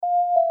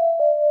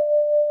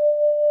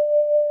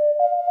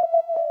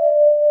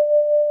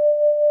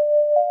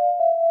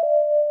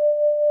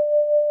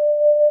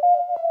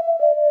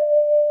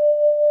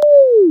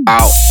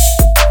out.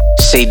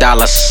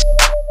 $,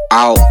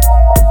 out.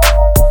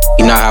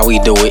 You know how we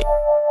do it.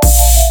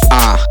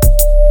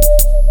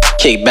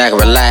 Kick back,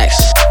 relax,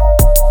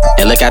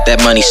 and look at that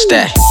money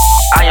stack.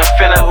 I am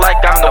feeling like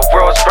I'm the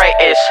world's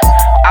greatest.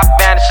 I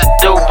managed to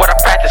do what I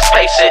practice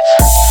patience.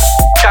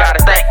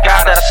 Gotta thank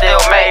God that I still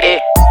made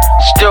it.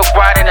 Still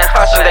grinding and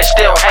hustling, they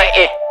still hate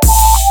it.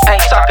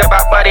 Ain't talking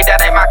about money,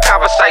 that ain't my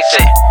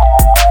conversation.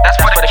 That's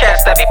for the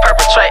cats that be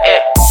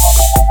perpetrating.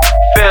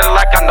 Feeling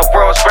like I'm the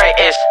world's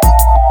greatest.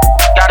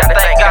 Gotta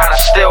thank God I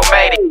still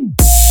made it.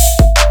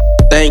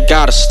 Thank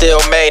God I still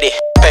made it.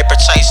 Paper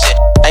chasing,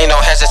 ain't no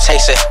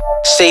hesitation.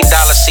 $,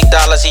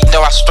 you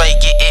know I straight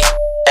get it.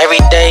 Every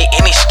day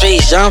in these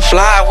streets, young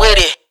fly with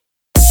it.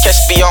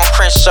 Catch me on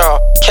Crenshaw,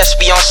 catch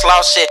me on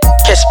Slouchin',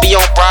 catch me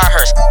on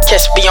Broadhurst,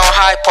 catch me on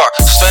Hyde Park.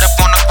 Straight up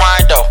on the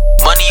grind though,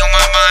 money on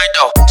my mind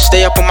though.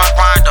 Stay up on my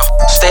grind though,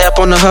 stay up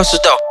on the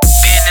hustle though.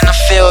 Being in the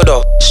field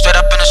though, straight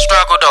up in the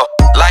struggle though.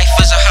 Life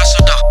is a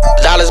hustle though,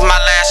 $, my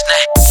last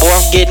name. Boy,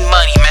 I'm getting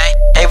money, man.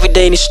 Every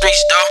day in the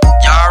streets though,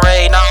 y'all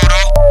already know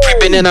though.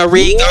 Creeping in a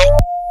Rego.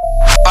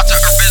 About to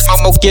Urismo,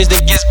 more gives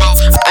than Gizmo.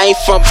 I ain't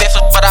from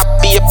Memphis, but I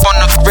be up on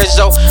the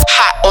Rizzo.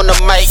 Hot on the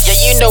mic, yeah,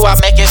 you know I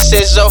make it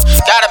sizzle.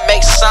 Gotta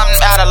make something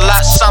out of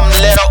lot, something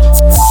little.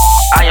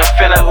 I am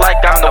feeling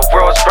like I'm the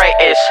world's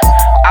greatest.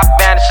 I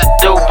managed to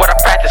do what I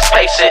practice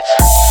patience.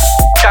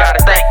 Gotta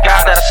thank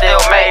God that I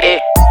still made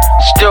it.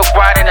 Still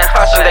grinding and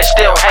hustling, they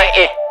still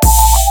hate it.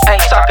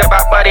 Ain't talking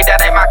about money, that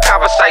ain't my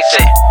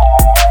conversation.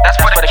 That's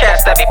for the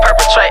cats that be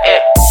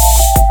perpetrating.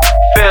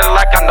 Feeling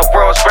like I'm the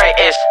world's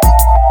greatest.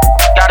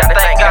 Gotta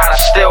thank God I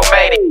still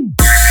made it.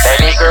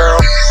 Baby girl,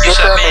 you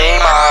should be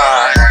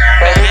mine.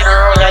 Baby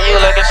girl, yeah, you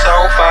looking so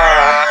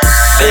fine.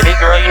 Baby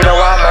girl, you know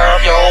I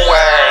love your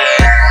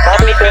way.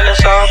 Got me feeling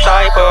some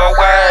type of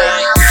way.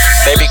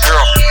 Baby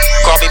girl,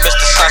 call me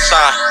Mr.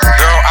 Sunshine.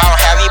 Girl, I'll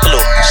have you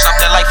blue,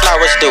 something like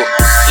flowers do.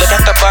 Look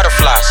at the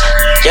butterflies,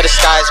 yeah, the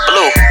sky is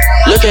blue.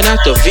 Looking at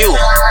the view,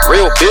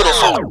 real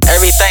beautiful.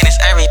 Everything is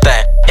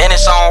everything, in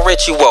its own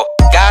ritual.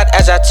 God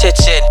as our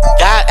teaching,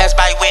 God as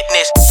my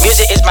witness.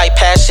 Music is my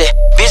passion,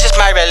 music's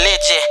my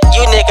religion.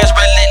 You niggas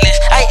relentless,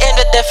 I am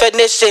the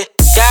definition.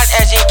 God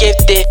as you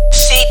gifted,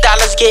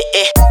 $, get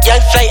it. Young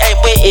Flay ain't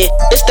with it,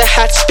 it's the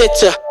hot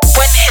spitter.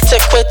 One hit to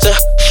quitter,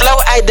 flow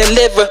I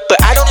deliver, but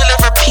I don't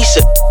deliver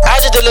pizza, I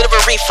just deliver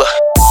reefer.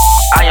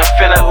 I am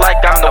feeling like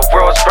I'm the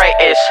world's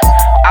greatest.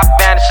 I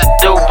managed to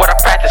do what I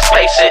practice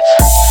patience.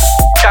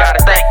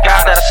 Gotta thank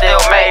God that I still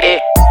made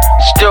it.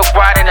 Still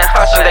grinding and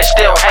hustling, they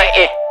still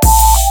hate it.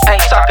 Ain't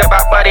talking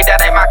about money,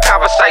 that ain't my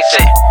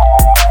conversation.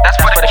 That's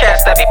for the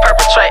cats that be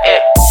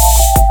perpetrating.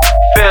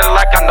 Feeling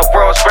like I'm the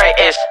world's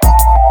greatest.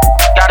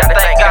 Gotta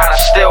thank God I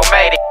still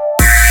made it.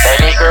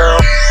 Baby girl,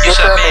 you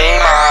should be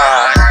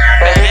mine.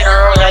 Baby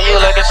girl, yeah, you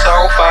looking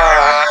so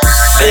fine.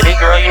 Baby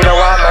girl, you know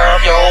I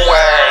love your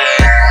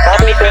way.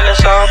 Got me feeling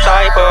some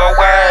type of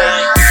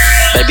way.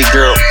 Baby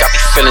girl, got me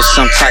feeling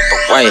some type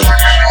of way.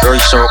 Girl,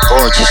 you so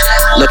gorgeous,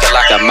 looking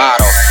like a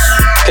model.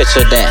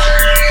 Picture that,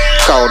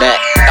 call that,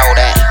 know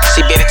that.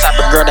 She be the type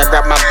of girl that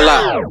grab my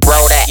block.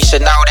 Roll that, you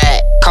should know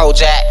that.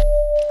 Kojak,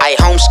 I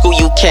homeschool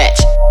you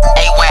cats.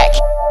 A-Wack,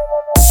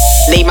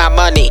 need my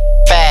money,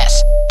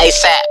 fast,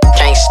 ASAP.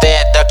 Can't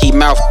stand ducky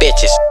mouth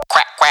bitches.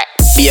 Crack, crack,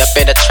 be up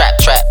in the trap,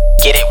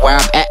 get it where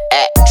I'm at.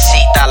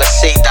 $,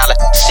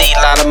 see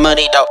lot of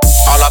money though.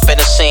 All up in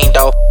the scene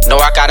though. Know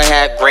I gotta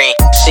have green.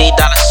 $,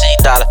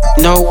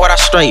 know what I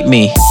straight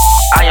mean.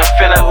 I am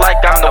feeling like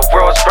I'm the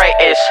world's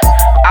greatest.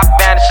 I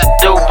managed to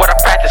do what I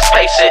practice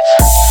patience.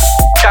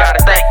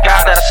 Gotta thank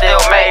God that I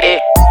still made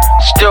it.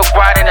 Still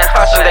grinding and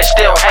hustling, they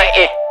still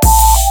hate it.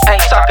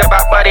 Ain't talking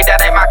about money,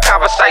 that ain't my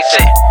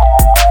conversation.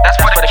 That's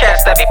for the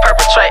cats that be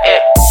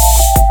perpetrating.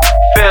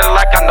 Feeling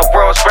like I'm the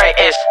world's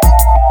greatest.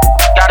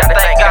 Gotta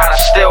thank God I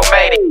still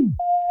made it.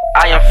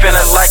 I am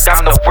feeling like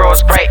I'm the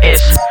world's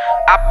greatest.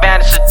 I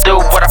managed to do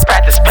what I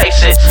practice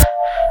patience.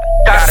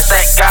 Gotta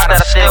thank God that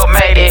I still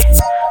made it.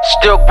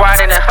 Still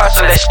grinding and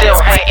hustling, they still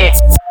hate it.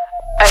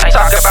 Ain't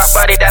talking about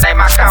money, that ain't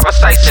my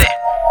conversation.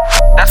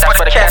 That's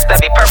for the cats that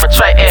be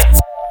perpetrating.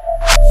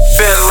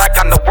 Feeling like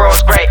I'm the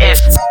world's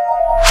greatest.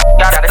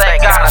 Gotta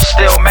thank God I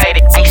still made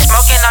it. Ain't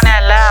smoking on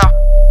that loud,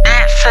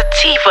 that's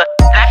sativa.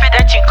 Laughing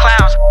at you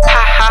clowns,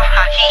 ha ha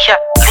ha he ha.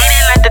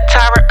 Leaning like the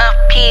Tower of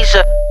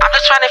Pisa. I'm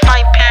just trying to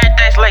find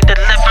paradise, like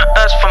deliver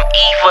us from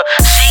evil.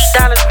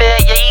 $, man,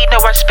 yeah, you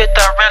know I spit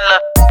the real